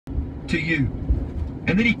to you.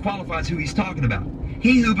 And then he qualifies who he's talking about.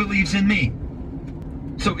 He who believes in me.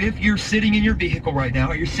 So if you're sitting in your vehicle right now,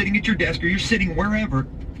 or you're sitting at your desk, or you're sitting wherever,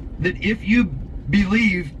 that if you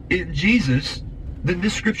believe in Jesus, then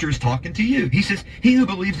this scripture is talking to you. He says, he who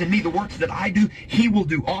believes in me, the works that I do, he will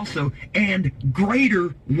do also, and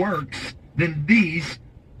greater works than these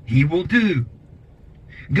he will do.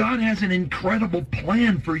 God has an incredible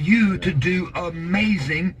plan for you to do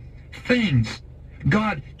amazing things.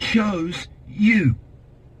 God chose you.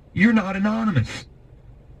 You're not anonymous.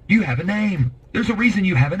 You have a name. There's a reason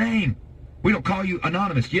you have a name. We don't call you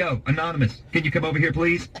anonymous. Yo, anonymous, can you come over here,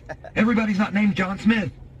 please? Everybody's not named John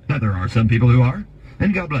Smith. Now, there are some people who are,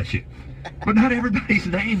 and God bless you. But not everybody's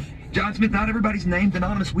named John Smith. Not everybody's named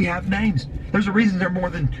anonymous. We have names. There's a reason there are more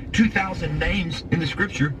than 2,000 names in the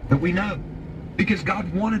scripture that we know. Because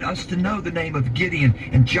God wanted us to know the name of Gideon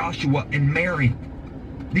and Joshua and Mary.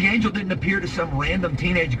 The angel didn't appear to some random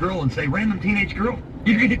teenage girl and say, random teenage girl,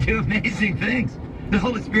 you're going to do amazing things. The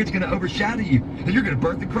Holy Spirit's going to overshadow you. And you're going to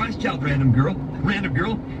birth the Christ child, random girl. Random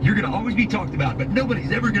girl, you're going to always be talked about, but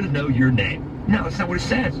nobody's ever going to know your name. No, that's not what it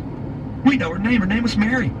says. We know her name. Her name was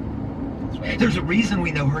Mary. There's a reason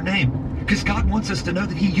we know her name. Because God wants us to know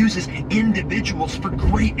that he uses individuals for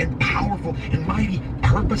great and powerful and mighty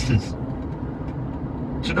purposes.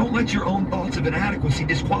 So don't let your own thoughts of inadequacy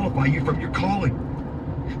disqualify you from your calling.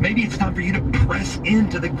 Maybe it's time for you to press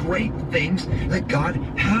into the great things that God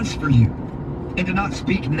has for you. And to not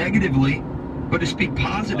speak negatively, but to speak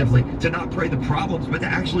positively. To not pray the problems, but to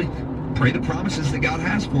actually pray the promises that God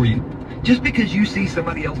has for you. Just because you see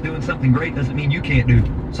somebody else doing something great doesn't mean you can't do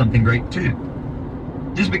something great too.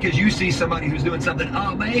 Just because you see somebody who's doing something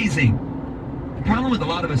amazing. The problem with a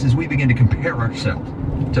lot of us is we begin to compare ourselves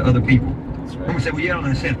to other people. Right. And we say, well, you don't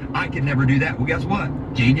understand. I can never do that. Well, guess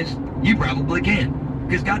what? Genius, you probably can.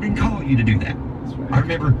 Because God didn't call you to do that. Right. I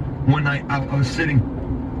remember one night I was sitting,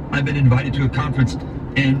 I've been invited to a conference,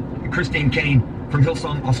 and Christine Kane from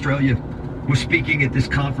Hillsong, Australia, was speaking at this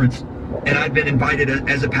conference. And I'd been invited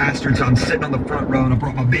as a pastor, and so I'm sitting on the front row, and I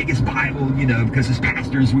brought my biggest Bible, you know, because as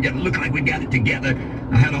pastors, we got to look like we got it together.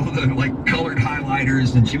 I had all the, like, colored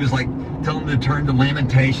highlighters, and she was, like, telling me to turn to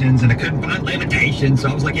Lamentations, and I couldn't find Lamentations, so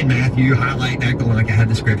I was, like, in Matthew, highlighting, acting like I had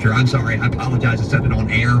the scripture. I'm sorry. I apologize. I said it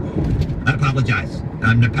on air. I apologize.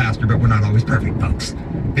 I'm the pastor, but we're not always perfect, folks.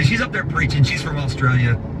 And she's up there preaching. She's from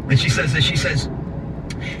Australia, and she says this. She says,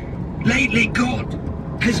 lately, God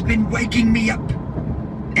has been waking me up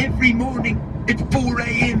every morning at 4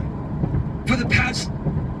 a.m. for the past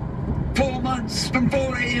 4 months, from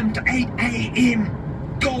 4 a.m. to 8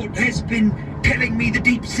 a.m. God has been telling me the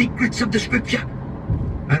deep secrets of the scripture.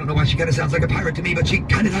 I don't know why she kind of sounds like a pirate to me, but she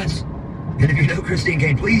kind of does. And if you know Christine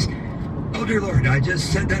Kane, please, oh dear Lord, I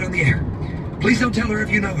just said that on the air. Please don't tell her if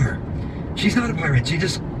you know her. She's not a pirate. She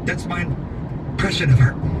just, that's my impression of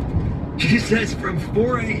her. She says from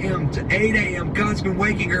 4 a.m. to 8 a.m., God's been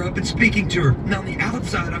waking her up and speaking to her. Now, on the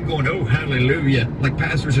outside, I'm going, oh, hallelujah, like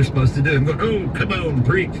pastors are supposed to do. I'm going, oh, come on,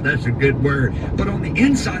 preach. That's a good word. But on the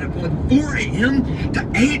inside, I'm going 4 a.m.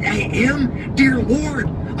 to 8 a.m., dear Lord,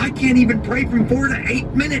 I can't even pray from 4 to 8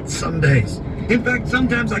 minutes some days. In fact,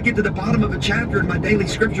 sometimes I get to the bottom of a chapter in my daily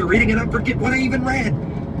scripture reading and I forget what I even read.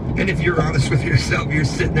 And if you're honest with yourself, you're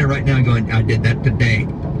sitting there right now going, I did that today.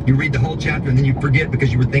 You read the whole chapter and then you forget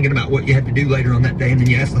because you were thinking about what you had to do later on that day, and then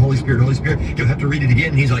you ask the Holy Spirit, you'll have to read it again.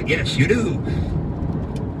 And he's like, yes, you do.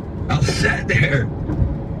 I sat there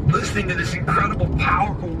listening to this incredible,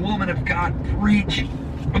 powerful woman of God preach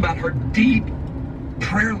about her deep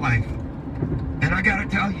prayer life. And I got to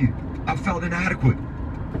tell you, I felt inadequate.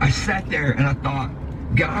 I sat there and I thought,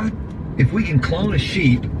 God, if we can clone a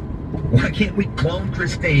sheep, why can't we clone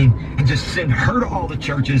Christine and just send her to all the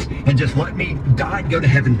churches and just let me die and go to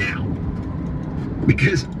heaven now?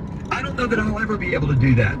 Because I don't know that I'll ever be able to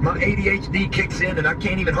do that. My ADHD kicks in and I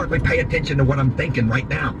can't even hardly pay attention to what I'm thinking right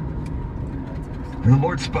now. And the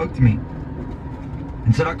Lord spoke to me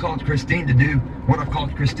and said, I called Christine to do what I've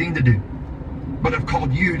called Christine to do. But I've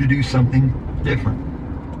called you to do something different.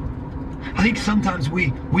 I think sometimes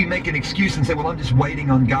we make an excuse and say, well, I'm just waiting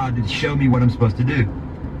on God to show me what I'm supposed to do.